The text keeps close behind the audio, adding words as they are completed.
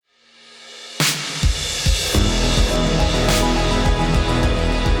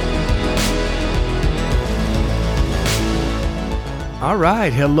All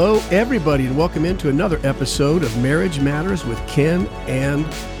right. Hello, everybody, and welcome into another episode of Marriage Matters with Ken and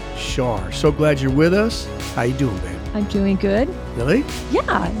Shar. So glad you're with us. How you doing, babe? I'm doing good. Really? Yeah,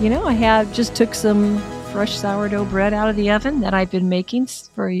 I just took some fresh sourdough bread out of the oven that I've been making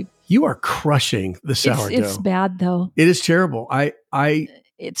for you. You are crushing the sourdough. It's bad though. It is terrible.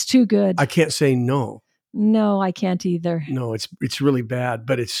 It's too good. I can't say no. No, I can't either. No, it's really bad,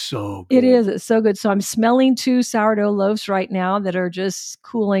 but it's so good. It is. It's so good. So I'm smelling 2 sourdough loaves right now that are just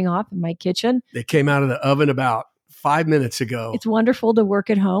cooling off in my kitchen. They came out of the oven about 5 minutes ago. It's wonderful to work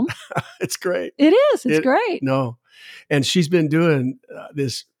at home. It's great. It is. It's great. No. And she's been doing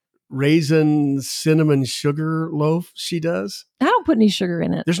this raisin cinnamon sugar loaf she does. I don't put any sugar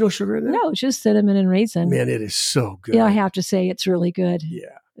in it. There's no sugar in it? No, it's just cinnamon and raisin. Man, it is so good. Yeah, I have to say it's really good.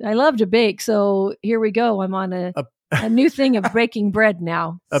 Yeah. I love to bake, so here we go. I'm on a new thing of baking bread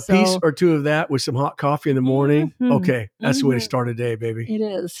now. A piece or two of that with some hot coffee in the morning. Mm-hmm. Okay, that's the way to start a day, baby. It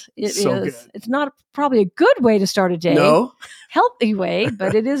is. It so is. Good. It's not probably a good way to start a day. No. Healthy way,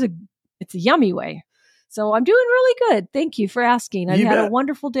 but it's a yummy way. So I'm doing really good. Thank you for asking. I've had a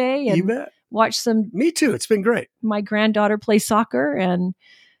wonderful day and you bet. Watched some. Me too. It's been great. My granddaughter play soccer and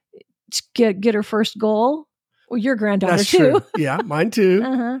get her first goal. Well, your granddaughter That's too. True. Yeah, mine too.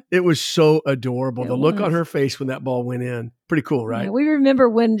 Uh-huh. It was so adorable. The look was. on her face when that ball went in. Pretty cool, right? Yeah, we remember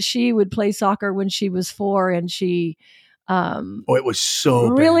when she would play soccer when she was 4 and she it was so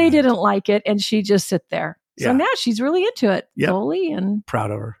really bad. didn't like it and she just sit there. So Yeah. now she's really into it, Yep. fully, and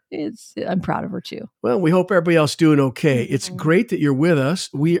proud of her. I'm proud of her too. Well, we hope everybody else doing okay. Mm-hmm. It's great that you're with us.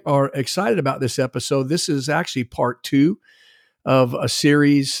 We are excited about this episode. This is actually part 2 of a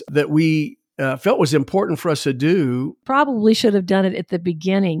series that we felt was important for us to do. Probably should have done it at the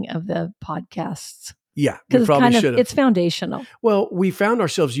beginning of the podcasts. Yeah, we probably should have. It's foundational. Well, we found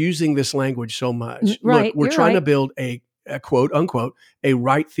ourselves using this language so much. Right, Look, we're trying to build a quote unquote, a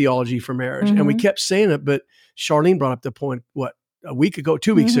right theology for marriage. Mm-hmm. And we kept saying it, but Charlene brought up the point, a week ago,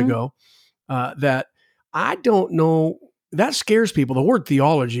 2 weeks Mm-hmm. ago, that I don't know, that scares people. The word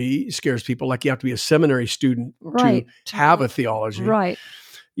theology scares people, like you have to be a seminary student to have a theology. Right.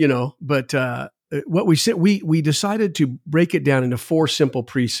 But what we said, we decided to break it down into 4 simple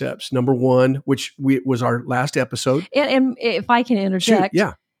precepts. Number 1, which was our last episode. And if I can interject,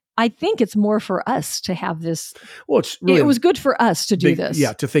 yeah. I think it's more for us to have this. Well, it's really it was good for us to do this.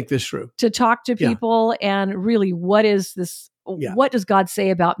 Yeah, to think this through. To talk to people and really what is this? Yeah. What does God say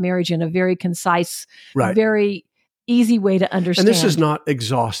about marriage in a very concise, right. very easy way to understand? And this is not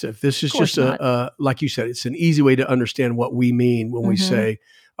exhaustive. This is just like you said, it's an easy way to understand what we mean when we say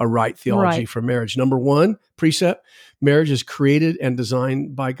a right theology for marriage. Number 1, precept, marriage is created and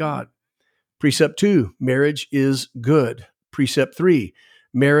designed by God. Precept 2, marriage is good. Precept 3,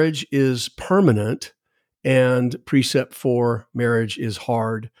 marriage is permanent. And precept 4, marriage is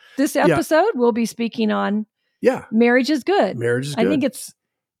hard. This episode we'll be speaking on marriage is good. Marriage is good. I think it's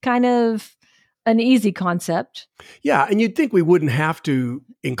kind of an easy concept. Yeah, and you'd think we wouldn't have to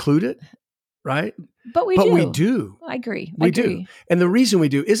include it, right? But we do. I agree. We do. And the reason we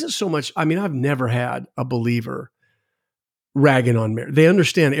do isn't so much, I've never had a believer ragging on marriage. They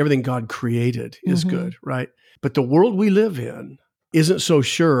understand everything God created is good, right? But the world we live in isn't so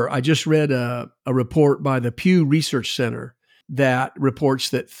sure. I just read a report by the Pew Research Center that reports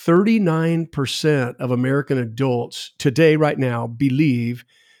that 39% of American adults today, right now, believe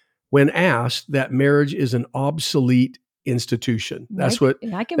when asked that marriage is an obsolete institution.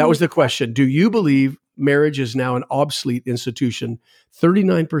 That was the question. Do you believe marriage is now an obsolete institution?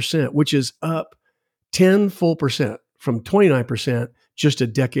 39%, which is up 10 full percent from 29% just a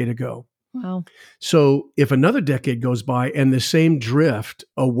decade ago. Wow. So if another decade goes by and the same drift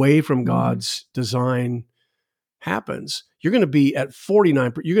away from God's design happens, you're going to be at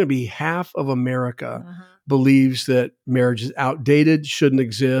 49%. You're going to be half of America believes that marriage is outdated, shouldn't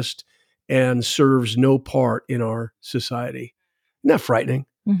exist, and serves no part in our society. Isn't that frightening?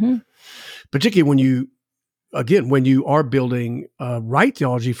 Mm-hmm. Particularly when you are building right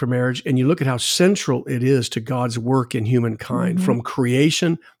theology for marriage and you look at how central it is to God's work in humankind, from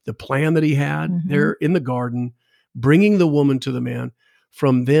creation, the plan that he had there in the garden, bringing the woman to the man.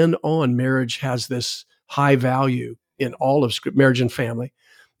 From then on, marriage has this high value in all of Scripture, marriage and family,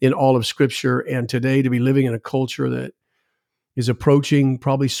 in all of Scripture. And today, to be living in a culture that is approaching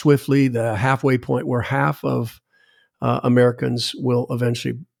probably swiftly the halfway point where half of Americans will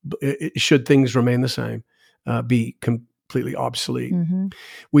eventually, should things remain the same, be completely obsolete.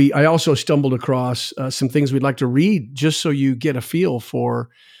 I also stumbled across some things we'd like to read just so you get a feel for,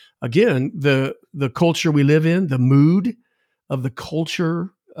 again, the culture we live in, the mood of the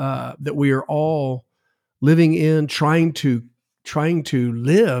culture that we are all living in, trying to trying to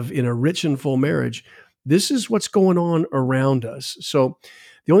live in a rich and full marriage, this is what's going on around us. So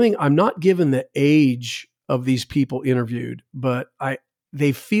the only thing, I'm not given the age of these people interviewed, but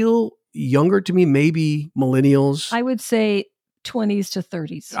they feel younger to me, maybe millennials. I would say 20s to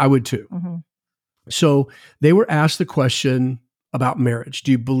 30s. I would too. Mm-hmm. So they were asked the question about marriage.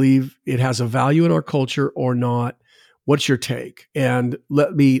 Do you believe it has a value in our culture or not? What's your take? And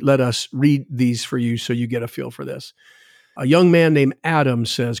let us read these for you so you get a feel for this. A young man named Adam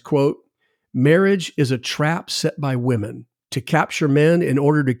says, quote, "Marriage is a trap set by women to capture men in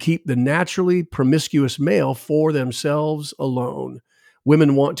order to keep the naturally promiscuous male for themselves alone.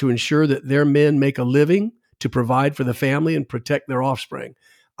 Women want to ensure that their men make a living to provide for the family and protect their offspring.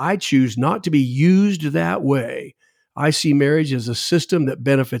 I choose not to be used that way. I see marriage as a system that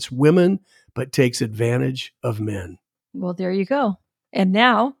benefits women but takes advantage of men." Well, there you go. And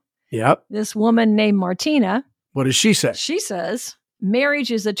now, this woman named Martina, what does she say? She says, marriage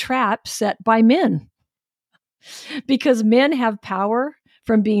is a trap set by men because men have power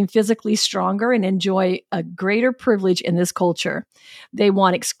from being physically stronger and enjoy a greater privilege in this culture. They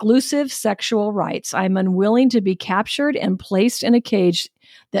want exclusive sexual rights. I'm unwilling to be captured and placed in a cage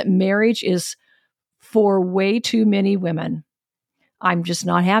that marriage is for way too many women. I'm just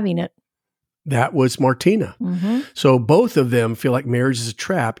not having it. That was Martina. Mm-hmm. So both of them feel like marriage is a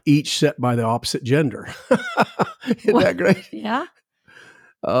trap, each set by the opposite gender. Isn't that great? Yeah.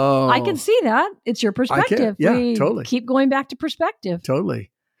 Oh, I can see that. It's your perspective. Yeah, we totally. Keep going back to perspective. Totally.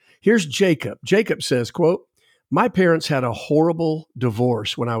 Here's Jacob. Jacob says, quote, "My parents had a horrible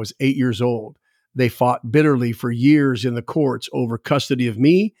divorce when I was 8 years old. They fought bitterly for years in the courts over custody of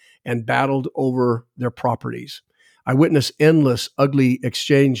me and battled over their properties. I witnessed endless ugly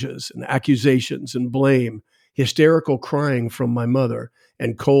exchanges and accusations and blame, hysterical crying from my mother,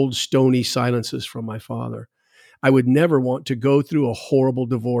 and cold, stony silences from my father. I would never want to go through a horrible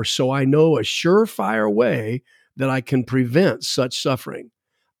divorce, so I know a surefire way that I can prevent such suffering.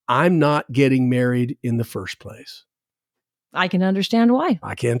 I'm not getting married in the first place." I can understand why.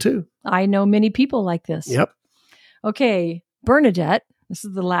 I can too. I know many people like this. Yep. Okay, Bernadette, this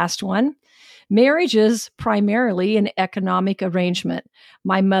is the last one. Marriage is primarily an economic arrangement.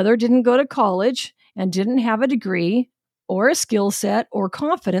 My mother didn't go to college and didn't have a degree or a skill set or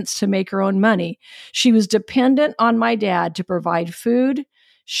confidence to make her own money. She was dependent on my dad to provide food,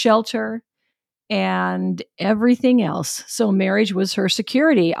 shelter, and everything else. So marriage was her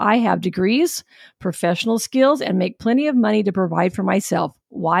security. I have degrees, professional skills, and make plenty of money to provide for myself.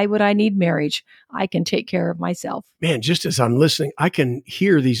 Why would I need marriage? I can take care of myself. Man, just as I'm listening, I can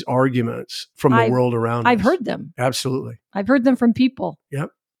hear these arguments from the world around us. I've heard them. Absolutely. I've heard them from people. Yep.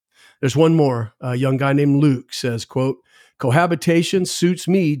 There's one more. A young guy named Luke says, quote, "Cohabitation suits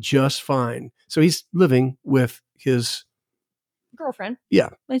me just fine." So he's living with his girlfriend. Yeah.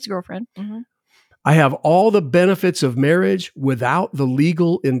 His girlfriend. Mm-hmm. "I have all the benefits of marriage without the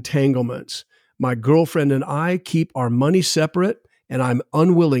legal entanglements. My girlfriend and I keep our money separate, and I'm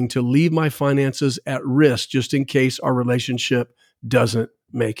unwilling to leave my finances at risk just in case our relationship doesn't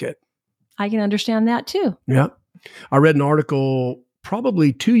make it." I can understand that too. Yeah. I read an article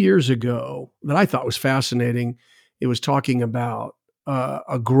probably 2 years ago that I thought was fascinating. It was talking about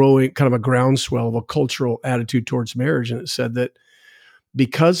a growing kind of a groundswell of a cultural attitude towards marriage. And it said that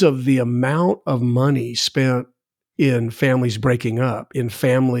because of the amount of money spent in families breaking up, in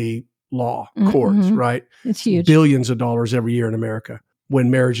family law courts, right? It's huge. Billions of dollars every year in America when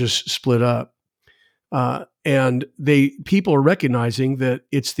marriages split up. And people are recognizing that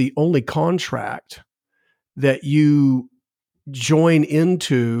it's the only contract that you join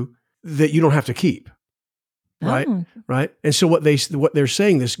into that you don't have to keep. Right. Oh. Right. And so what they're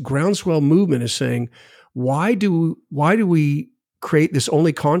saying, this groundswell movement is saying, why do we create this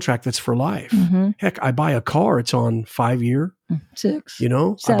only contract that's for life? Mm-hmm. Heck, I buy a car, it's on 5-year, 6, you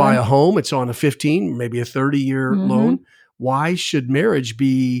know, 7. I buy a home, it's on a 15, maybe a 30-year loan. Why should marriage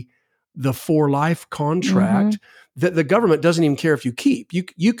be the for life contract that the government doesn't even care if you keep?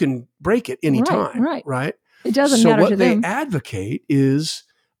 You can break it anytime. Right. It doesn't matter to them. So what they advocate is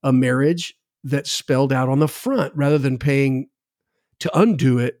a marriage that's spelled out on the front rather than paying to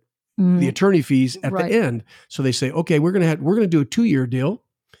undo it, the attorney fees at the end. So they say, okay, we're going to do a 2-year deal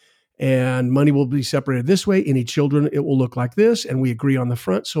and money will be separated this way. Any children, it will look like this. And we agree on the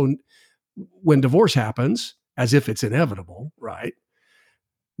front. So when divorce happens, as if it's inevitable, right?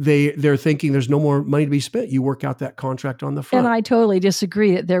 They're thinking there's no more money to be spent. You work out that contract on the front. And I totally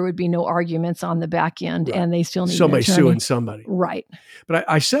disagree that there would be no arguments on the back end and they still need somebody an attorney. Suing somebody. Right. But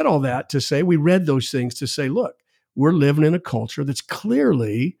I said all that to say, we read those things to say, look, we're living in a culture that's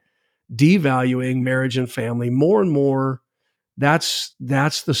clearly devaluing marriage and family. More and more That's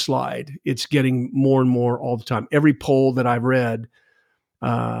the slide. It's getting more and more all the time. Every poll that I've read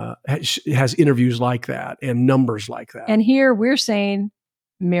has interviews like that and numbers like that. And here we're saying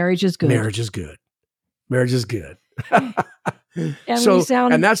marriage is good. Marriage is good. Marriage is good. And we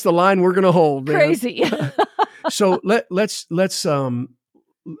sound and that's the line we're going to hold. Crazy. So let's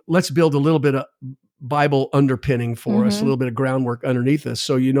build a little bit of Bible underpinning for us, a little bit of groundwork underneath us,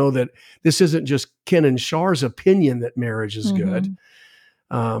 so you know that this isn't just Ken and Shar's opinion that marriage is good.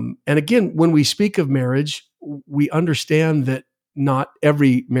 And again, when we speak of marriage, we understand that not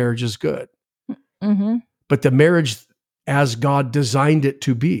every marriage is good, but the marriage as God designed it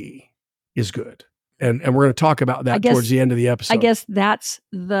to be is good. And we're going to talk about that towards the end of the episode. I guess that's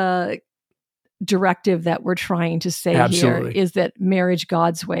the directive that we're trying to say here, is that marriage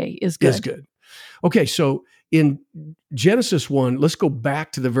God's way is good. Is good. Okay, so in Genesis 1, let's go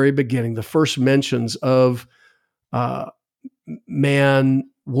back to the very beginning, the first mentions of man,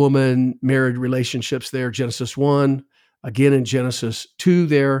 woman, married relationships there, Genesis 1, again in Genesis 2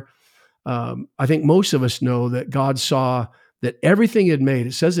 there. I think most of us know that God saw that everything he had made,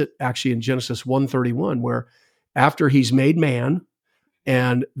 it says it actually in Genesis 1:31, where after he's made man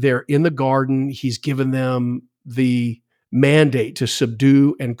and they're in the garden, he's given them the mandate to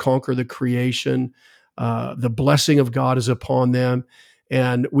subdue and conquer the creation. The blessing of God is upon them.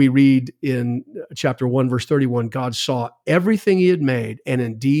 And we read in chapter 1, verse 31, God saw everything he had made, and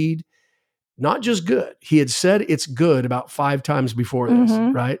indeed, not just good. He had said it's good about 5 times before this,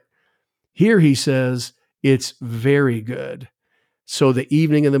 right? Here he says it's very good. So the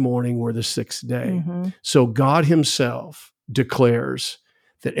evening and the morning were the 6th day. So God himself declares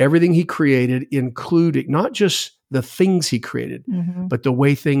that everything he created, including not just the things he created, but the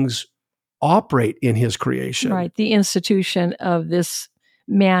way things operate in his creation. Right. The institution of this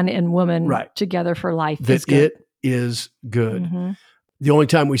man and woman together for life is good. It is good. The only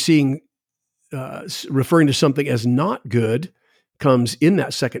time we're seeing referring to something as not good comes in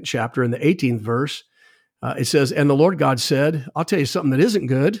that 2nd chapter in the 18th verse. It says, and the Lord God said, I'll tell you something that isn't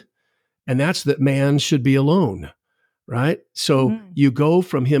good, and that's that man should be alone. Right? So you go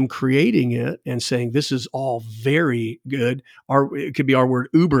from him creating it and saying, this is all very good. It could be our word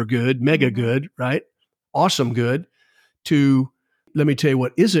uber good, mega good, right? Awesome good, to let me tell you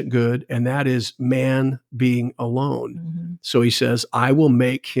what isn't good, and that is man being alone. So he says, I will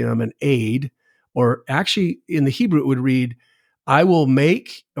make him an aid, or actually in the Hebrew it would read, I will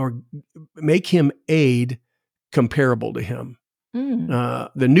make him aid comparable to him.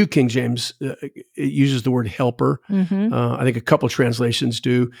 The New King James it uses the word helper. I think a couple translations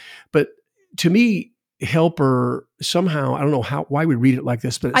do, but to me, helper somehow, I don't know why we read it like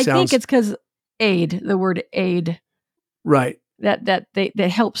this, but I think it's because aid, the word aid, right? That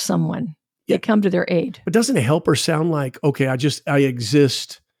helps someone. They come to their aid. But doesn't a helper sound like, okay, I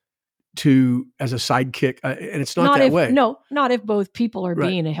exist as a sidekick, and it's not that way. No, not if both people are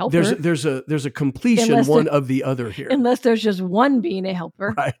being a helper. There's a completion of the other here. Unless there's just one being a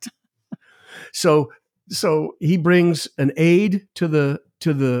helper. Right. So he brings an aid to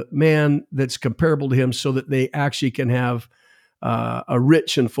the man that's comparable to him, so that they actually can have a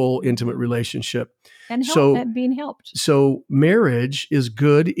rich and full intimate relationship. And being helped. So marriage is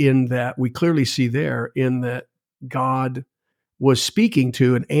good in that we clearly see there in that God was speaking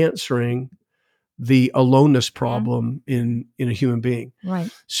to and answering the aloneness problem in a human being.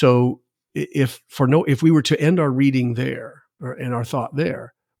 Right. So if we were to end our reading there and our thought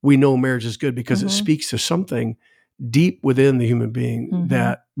there, we know marriage is good because it speaks to something deep within the human being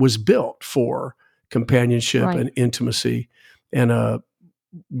that was built for companionship and intimacy and a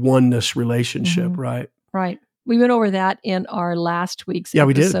oneness relationship, right? Right. We went over that in our last week's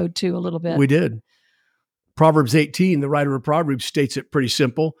episode too, a little bit. We did. Proverbs 18, the writer of Proverbs states it pretty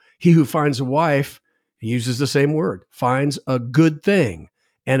simple. He who finds a wife, he uses the same word, finds a good thing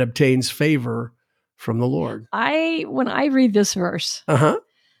and obtains favor from the Lord. When I read this verse,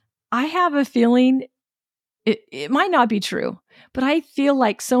 I have a feeling, it might not be true, but I feel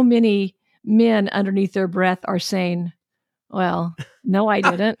like so many men underneath their breath are saying, well, no, I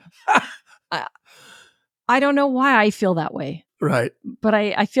didn't. I don't know why I feel that way. Right. But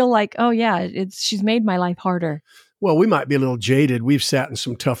I feel like, oh yeah, she's made my life harder. Well, we might be a little jaded. We've sat in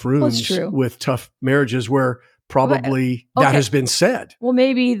some tough rooms with tough marriages where probably that has been said. Well,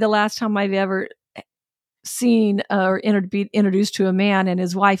 maybe the last time I've ever seen or been introduced to a man and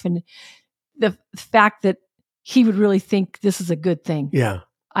his wife, and the fact that he would really think this is a good thing. Yeah.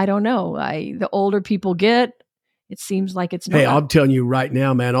 I don't know. The older people get, it seems like it's not. Hey, I'm telling you right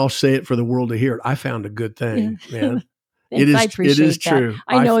now, man, I'll say it for the world to hear it. I found a good thing, man. Thanks. I appreciate it is that. true.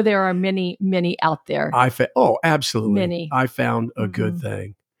 I know there are many, many out there. Absolutely. Many. I found a good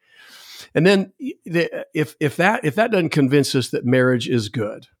thing. And then if that doesn't convince us that marriage is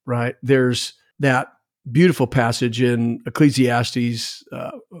good, right? There's that beautiful passage in Ecclesiastes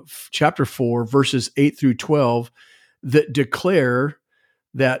chapter 4, verses 8 through 12 that declare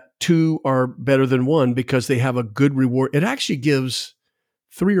that two are better than one because they have a good reward. It actually gives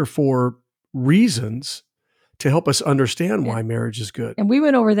 3 or 4 reasons to help us understand why marriage is good. And we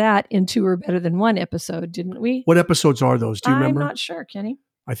went over that in 2 or Better Than One episode, didn't we? What episodes are those? Do you remember? I'm not sure, Kenny.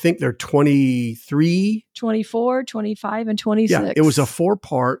 I think they're 23. 24, 25, and 26. Yeah, it was a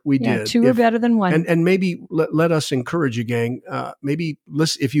 4-part we did. 2 are better than one. And maybe let us encourage you, gang. Maybe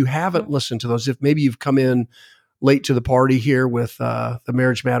listen, if you haven't listened to those, if maybe you've come in late to the party here with the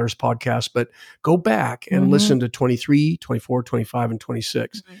Marriage Matters podcast, but go back and listen to 23, 24, 25, and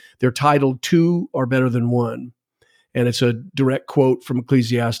 26. They're titled 2 are better than one. And it's a direct quote from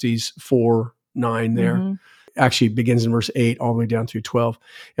Ecclesiastes 4:9 there. Actually begins in verse 8 all the way down through 12.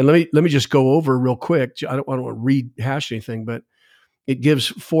 And let me just go over real quick. I don't want to rehash anything, but it gives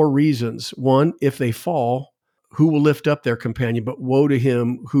 4 reasons. 1, if they fall, who will lift up their companion? But woe to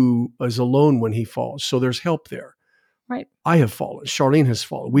him who is alone when he falls. So there's help there. Right. I have fallen. Charlene has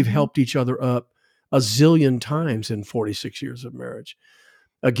fallen. We've helped each other up a zillion times in 46 years of marriage.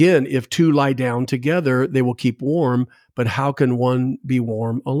 Again, if 2 lie down together, they will keep warm. But how can one be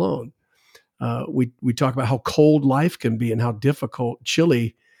warm alone? We talk about how cold life can be and how difficult,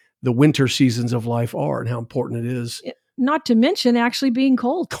 chilly the winter seasons of life are and how important it is. Not to mention actually being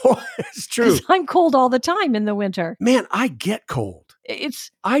cold. It's true. I'm cold all the time in the winter. Man, I get cold.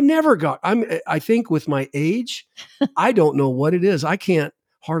 I think with my age, I don't know what it is. I can't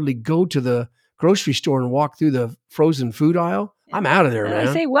hardly go to the grocery store and walk through the frozen food aisle. I'm out of there, man.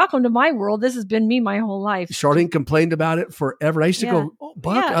 I say, welcome to my world. This has been me my whole life. Charlene complained about it forever. I used to go,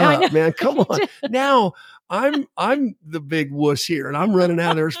 buck up, man. Come on. Now I'm the big wuss here and I'm running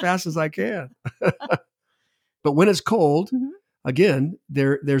out of there as fast as I can. But when it's cold, again,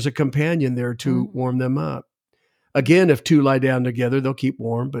 there's a companion there to warm them up. Again, if 2 lie down together, they'll keep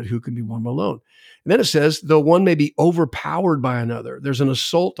warm, but who can be warm alone? And then it says, though one may be overpowered by another, there's an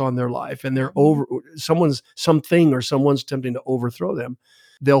assault on their life and someone's attempting to overthrow them,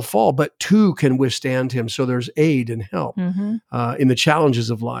 they'll fall, but 2 can withstand him. So there's aid and help in the challenges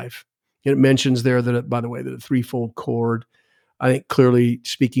of life. And it mentions there that, by the way, that a threefold cord, I think clearly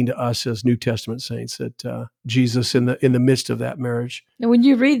speaking to us as New Testament saints, that Jesus in the midst of that marriage. And when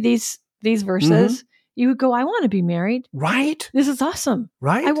you read these verses, you would go, I want to be married. Right. This is awesome.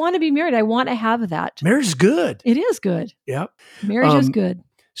 Right. I want to be married. I want to have that. Marriage is good. It is good. Yep. Marriage is good.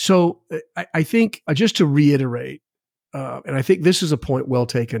 So I think just to reiterate, and I think this is a point well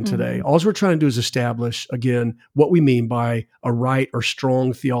taken today. All we're trying to do is establish, again, what we mean by a right or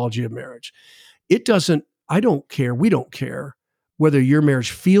strong theology of marriage. We don't care whether your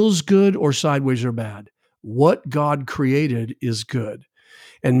marriage feels good or sideways or bad. What God created is good.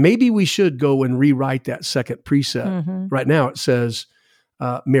 And maybe we should go and rewrite that second precept. Right now it says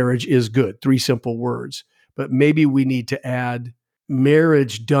marriage is good, 3 simple words. But maybe we need to add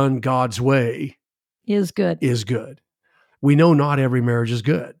marriage done God's way is good. We know not every marriage is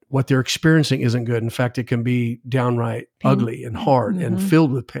good. What they're experiencing isn't good. In fact, it can be downright ugly and hard and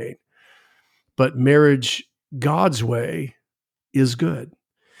filled with pain. But marriage God's way is good.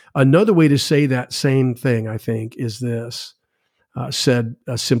 Another way to say that same thing, I think, is this. Said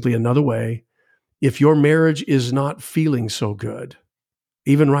simply another way, if your marriage is not feeling so good,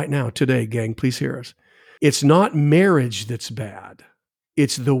 even right now, today, gang, please hear us. It's not marriage that's bad.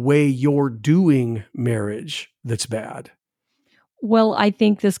 It's the way you're doing marriage that's bad. Well, I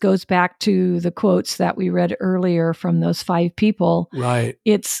think this goes back to the quotes that we read earlier from those 5 people. Right.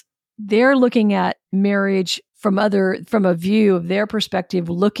 They're looking at marriage from a view of their perspective,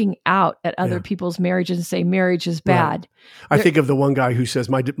 looking out at other people's marriages and say marriage is bad. Right. I think of the one guy who says,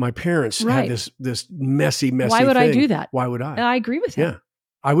 my parents had this messy Why would thing. I do that? Why would I? And I agree with him. Yeah,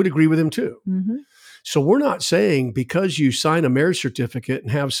 I would agree with him too. So we're not saying because you sign a marriage certificate and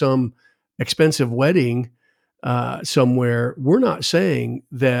have some expensive wedding somewhere, we're not saying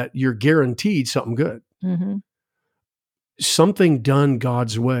that you're guaranteed something good. Something done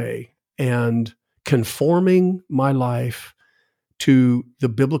God's way and conforming my life to the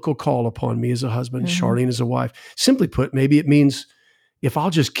biblical call upon me as a husband, Charlene as a wife. Simply put, maybe it means if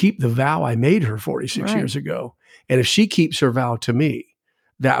I'll just keep the vow I made her 46 years ago, and if she keeps her vow to me,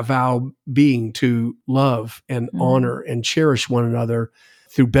 that vow being to love and honor and cherish one another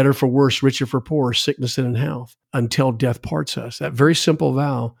through better for worse, richer for poor, sickness and in health, until death parts us. That very simple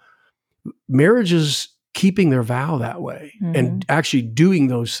vow. Marriage is keeping their vow that way and actually doing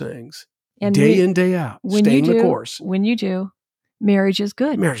those things And day in, day out, staying the course. When you do, marriage is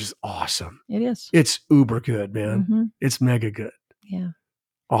good. Marriage is awesome. It is. It's uber good, man. It's mega good. Yeah.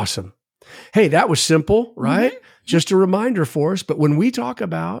 Awesome. Hey, that was simple, right? Just a reminder for us. But when we talk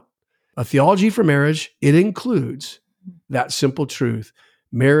about a theology for marriage, it includes that simple truth.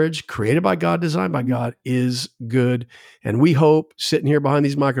 Marriage, created by God, designed by God, is good. And we hope, sitting here behind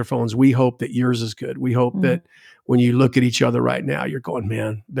these microphones, we hope that yours is good. We hope that when you look at each other right now, you're going,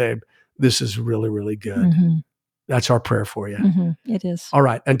 man, babe, this is really, really good. That's our prayer for you. It is. All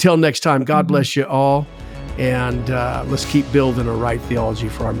right. Until next time, God bless you all. And let's keep building a right theology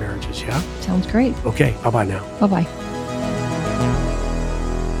for our marriages, yeah? Sounds great. Okay. Bye-bye now. Bye-bye.